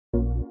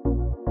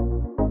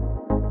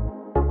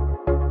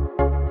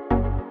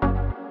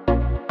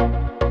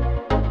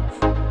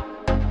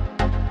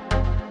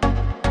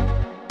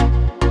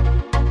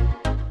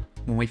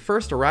we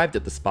first arrived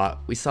at the spot,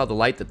 we saw the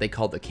light that they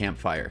called the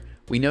campfire.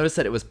 We noticed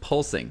that it was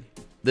pulsing.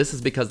 This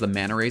is because the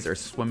manta rays are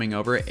swimming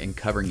over it and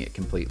covering it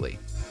completely.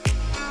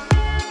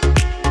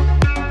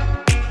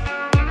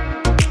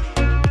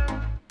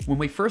 When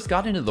we first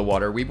got into the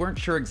water, we weren't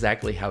sure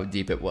exactly how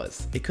deep it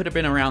was. It could have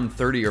been around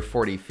 30 or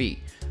 40 feet.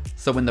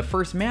 So when the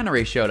first manta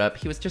ray showed up,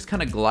 he was just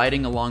kind of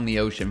gliding along the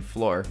ocean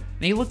floor,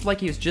 and he looked like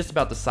he was just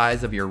about the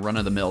size of your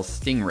run-of-the-mill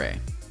stingray.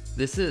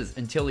 This is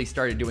until he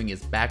started doing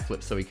his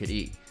backflip so he could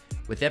eat.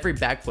 With every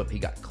backflip, he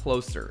got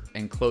closer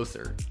and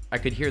closer. I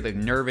could hear the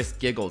nervous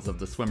giggles of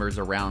the swimmers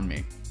around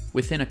me.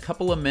 Within a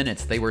couple of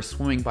minutes, they were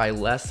swimming by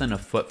less than a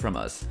foot from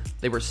us.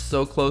 They were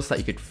so close that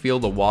you could feel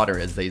the water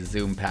as they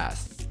zoomed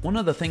past. One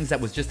of the things that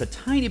was just a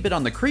tiny bit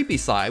on the creepy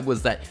side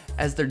was that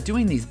as they're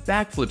doing these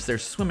backflips, they're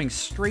swimming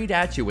straight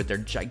at you with their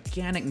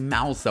gigantic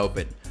mouths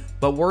open.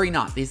 But worry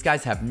not, these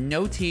guys have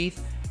no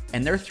teeth,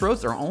 and their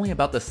throats are only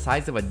about the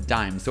size of a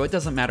dime, so it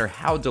doesn't matter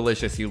how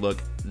delicious you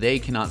look, they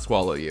cannot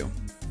swallow you.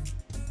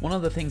 One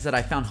of the things that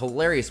I found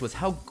hilarious was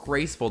how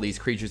graceful these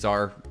creatures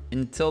are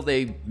until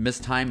they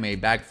mistime a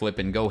backflip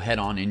and go head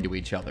on into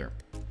each other.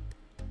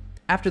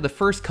 After the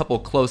first couple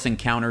close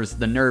encounters,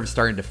 the nerves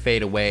started to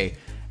fade away,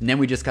 and then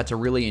we just got to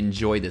really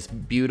enjoy this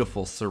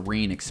beautiful,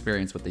 serene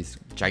experience with these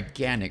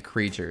gigantic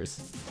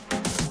creatures.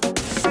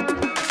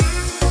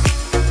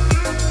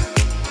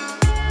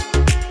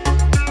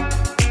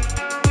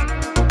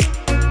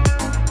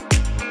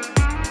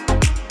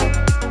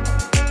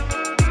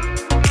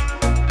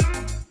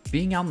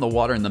 Being out in the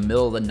water in the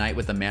middle of the night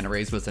with the manta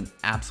rays was an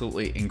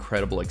absolutely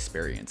incredible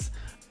experience.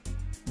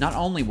 Not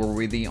only were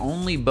we the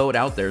only boat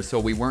out there, so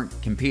we weren't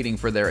competing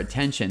for their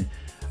attention,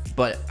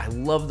 but I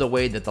love the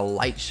way that the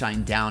light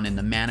shined down and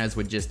the mantas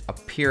would just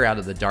appear out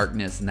of the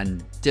darkness and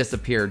then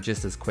disappear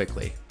just as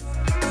quickly.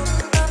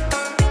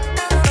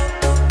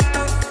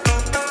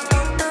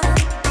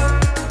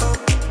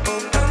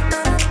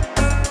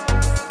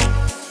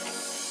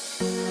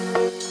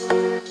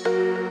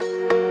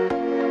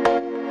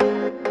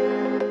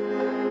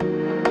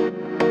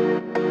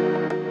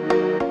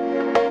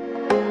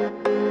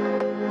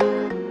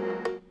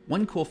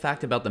 One cool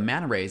fact about the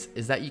manta rays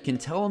is that you can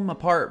tell them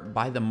apart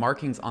by the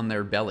markings on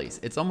their bellies.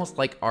 It's almost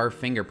like our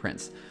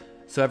fingerprints.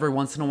 So every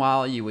once in a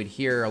while you would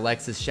hear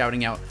Alexis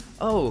shouting out,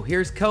 "Oh,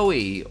 here's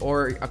Koei,"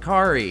 or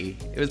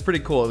 "Akari." It was pretty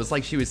cool. It was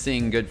like she was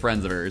seeing good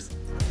friends of hers.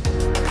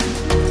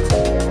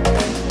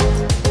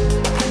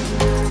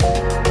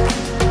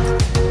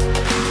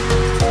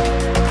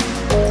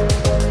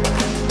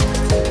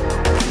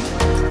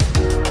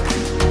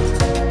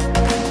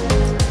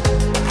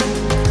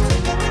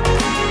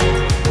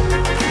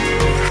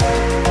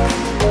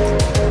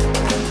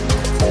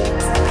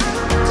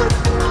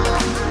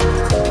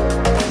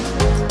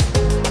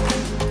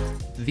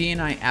 V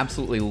and I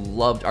absolutely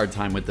loved our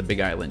time with the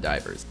Big Island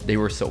divers. They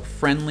were so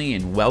friendly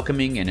and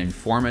welcoming and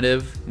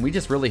informative. We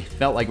just really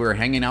felt like we were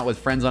hanging out with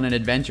friends on an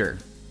adventure.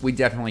 We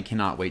definitely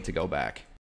cannot wait to go back.